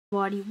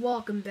Everybody,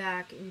 welcome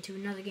back into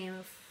another game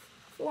of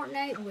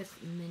Fortnite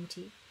with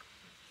Minty.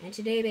 And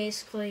today,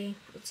 basically,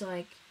 it's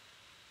like,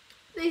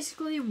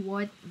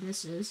 what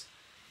this is.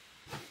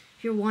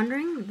 If you're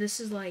wondering, this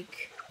is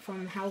like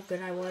from how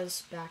good I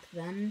was back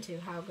then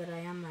to how good I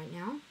am right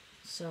now.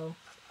 So,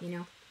 you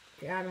know,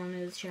 if you're new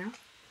to the channel,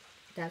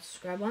 hit that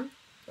subscribe button,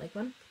 like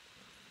button,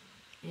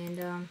 and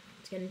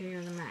let's get into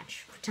another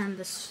match. Pretend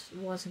this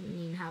wasn't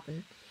even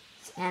happening,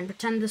 and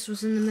pretend this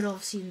was in the middle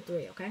of season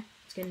 3. Okay,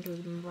 let's get into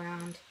the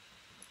round.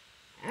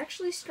 I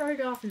actually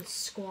started off in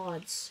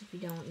squads, if you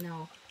don't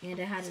know, and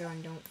I had it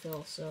on don't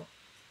fill, so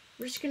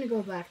we're just gonna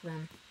go back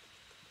then.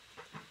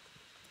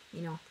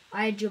 You know,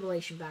 I had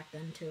Jubilation back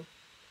then too.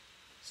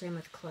 Same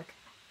with Click.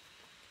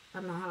 I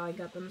don't know how I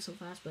got them so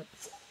fast, but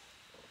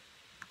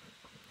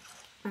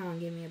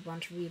give me a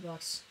bunch of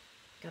V-Bucks.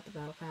 Got the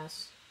battle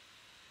pass.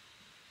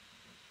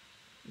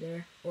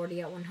 There,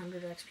 already got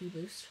 100 XP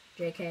boost.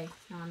 JK,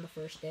 not on the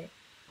first day.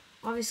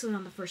 Obviously,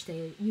 on the first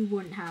day, you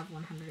wouldn't have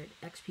 100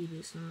 XP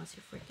boost unless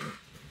you're freaking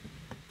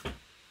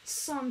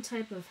some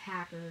type of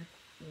hacker.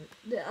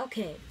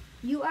 Okay,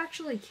 you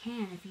actually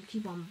can if you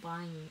keep on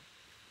buying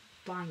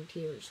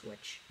tiers,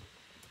 which,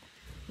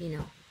 you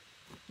know,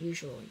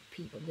 usually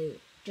people do.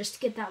 Just to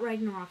get that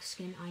Ragnarok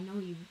skin, I know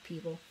you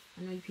people.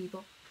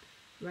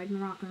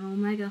 Ragnarok and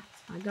Omega,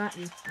 I got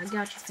you. I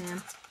got you,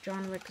 fam.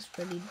 John Wick was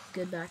pretty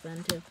good back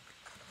then, too.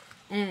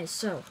 Anyway,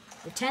 so,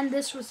 pretend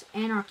this was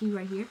Anarchy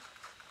right here.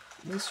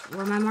 This,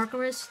 where my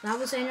marker is, that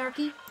was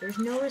Anarchy. There's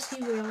no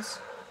risky wheels.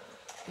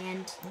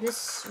 And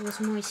this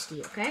was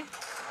Moisty, okay?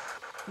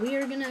 We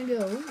are gonna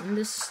go, and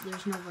there's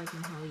no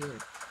Viking Hell either.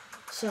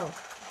 So,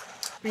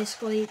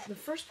 basically, the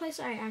first place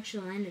I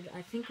actually landed,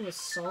 I think, was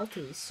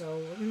Salty. So,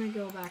 we're gonna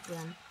go back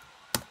then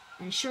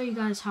and show you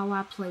guys how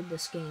I played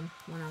this game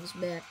when I was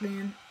back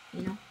then,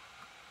 you know?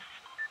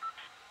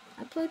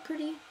 I played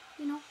pretty,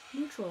 you know,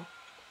 neutral.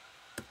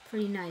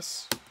 Pretty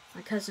nice.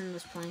 My cousin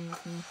was playing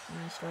with me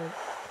when I started.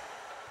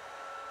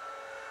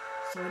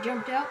 So I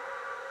jumped out,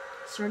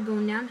 started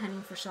going down,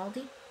 heading for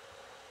Salty.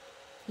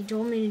 He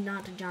told me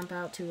not to jump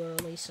out too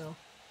early, so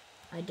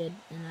I did,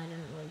 and I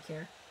didn't really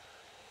care.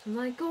 So I was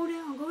like, go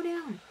down, go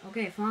down.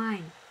 Okay,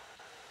 fine.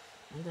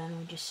 And then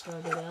we just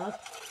started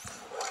up.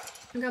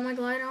 I got my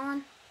glider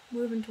on,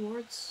 moving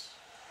towards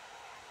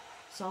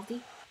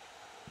Salty.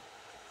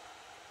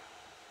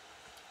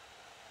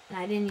 And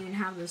I didn't even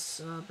have this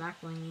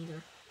back bling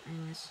either,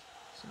 anyways.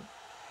 So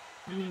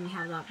I didn't even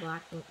have that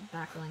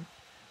back bling.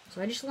 So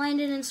I just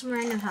landed in some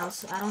random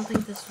house. I don't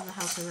think this was the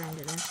house I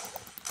landed in.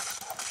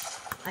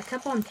 I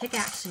kept on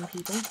pickaxing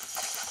people.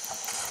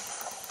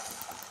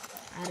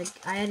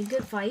 I had a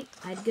good fight.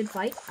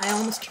 I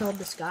almost killed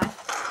this guy.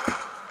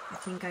 I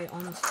think I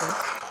almost did.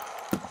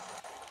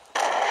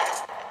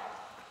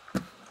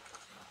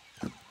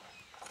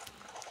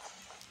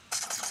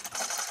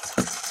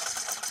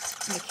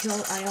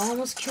 I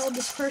almost killed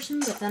this person,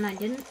 but then I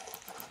didn't.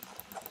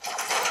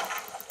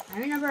 I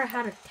remember I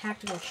had a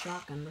tactical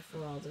shotgun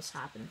before all this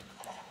happened.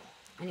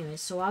 Anyways,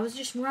 so I was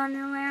just running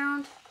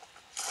around.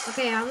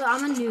 Okay, I'm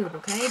a noob,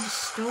 okay?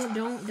 Just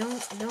don't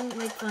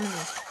make fun of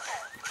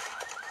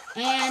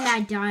me. And I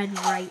died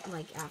right,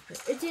 like, after.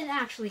 It didn't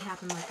actually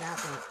happen like that,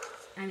 but,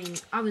 I mean,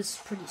 I was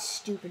pretty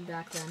stupid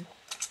back then.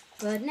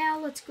 But now,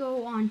 let's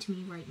go on to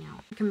me right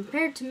now.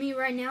 Compared to me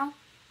right now,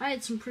 I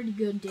had some pretty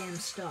good damn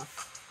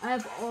stuff. I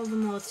have all the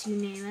mods, you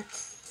name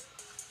it.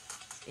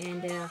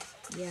 And,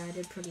 yeah, I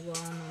did pretty well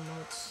on the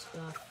moat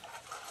stuff.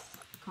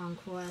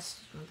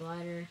 Conquest, my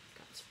glider,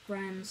 got some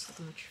friends. Look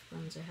how much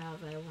friends I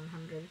have. I have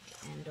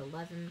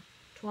 111,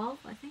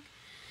 12, I think.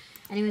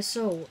 Anyway,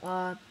 so,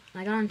 I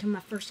got into my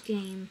first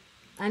game.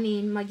 I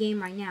mean, my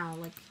game right now,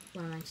 like,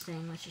 what am I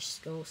saying? Let's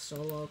just go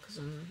solo, because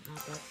I'm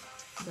not that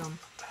dumb.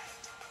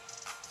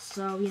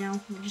 So, you know,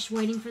 we're just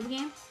waiting for the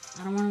game.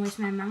 I don't want to waste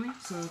my memory,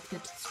 so let's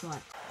get to the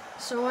spot.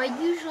 So I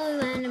usually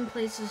land in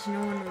places no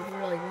one would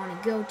really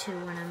want to go to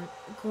when I'm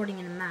recording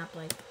in a map,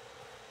 like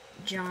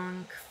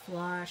Junk,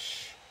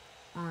 Flush,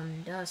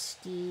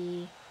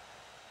 Dusty,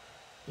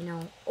 you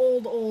know,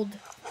 old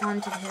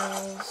haunted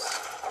hills.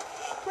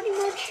 Pretty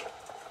much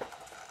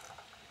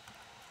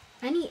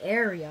any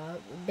area,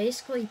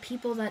 basically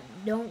people that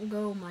don't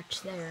go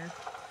much there,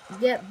 you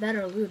get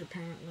better loot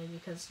apparently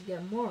because you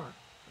get more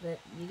of it.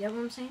 You get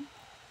what I'm saying?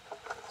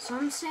 So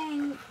I'm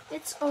saying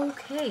it's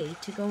okay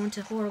to go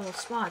into horrible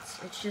spots.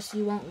 It's just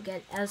you won't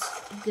get as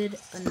good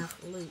enough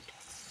loot.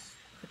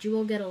 But you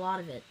will get a lot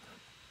of it.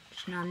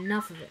 Just not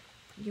enough of it.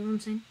 You get what I'm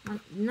saying?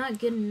 Not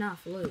good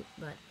enough loot,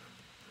 but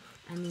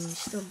I mean, you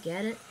still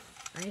get it,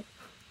 right?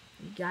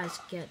 You guys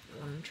get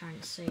what I'm trying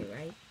to say,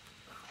 right?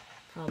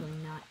 Probably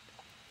not.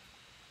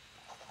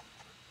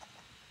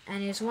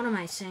 Anyways, what am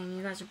I saying?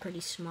 You guys are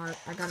pretty smart.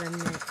 I gotta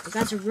admit. You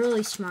guys are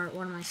really smart.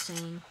 What am I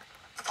saying?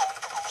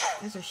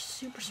 You guys are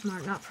super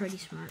smart, not pretty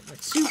smart,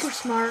 but super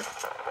smart.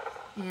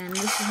 And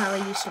this is how I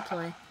used to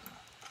play.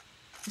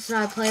 This is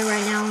how I play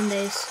right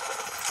nowadays.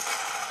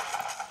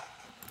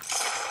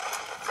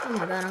 Oh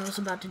my god, I was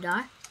about to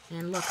die.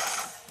 And look.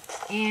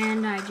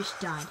 And I just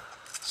died.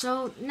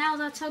 So now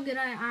that's how good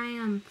I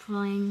am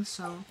playing,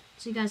 so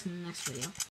See you guys in the next video.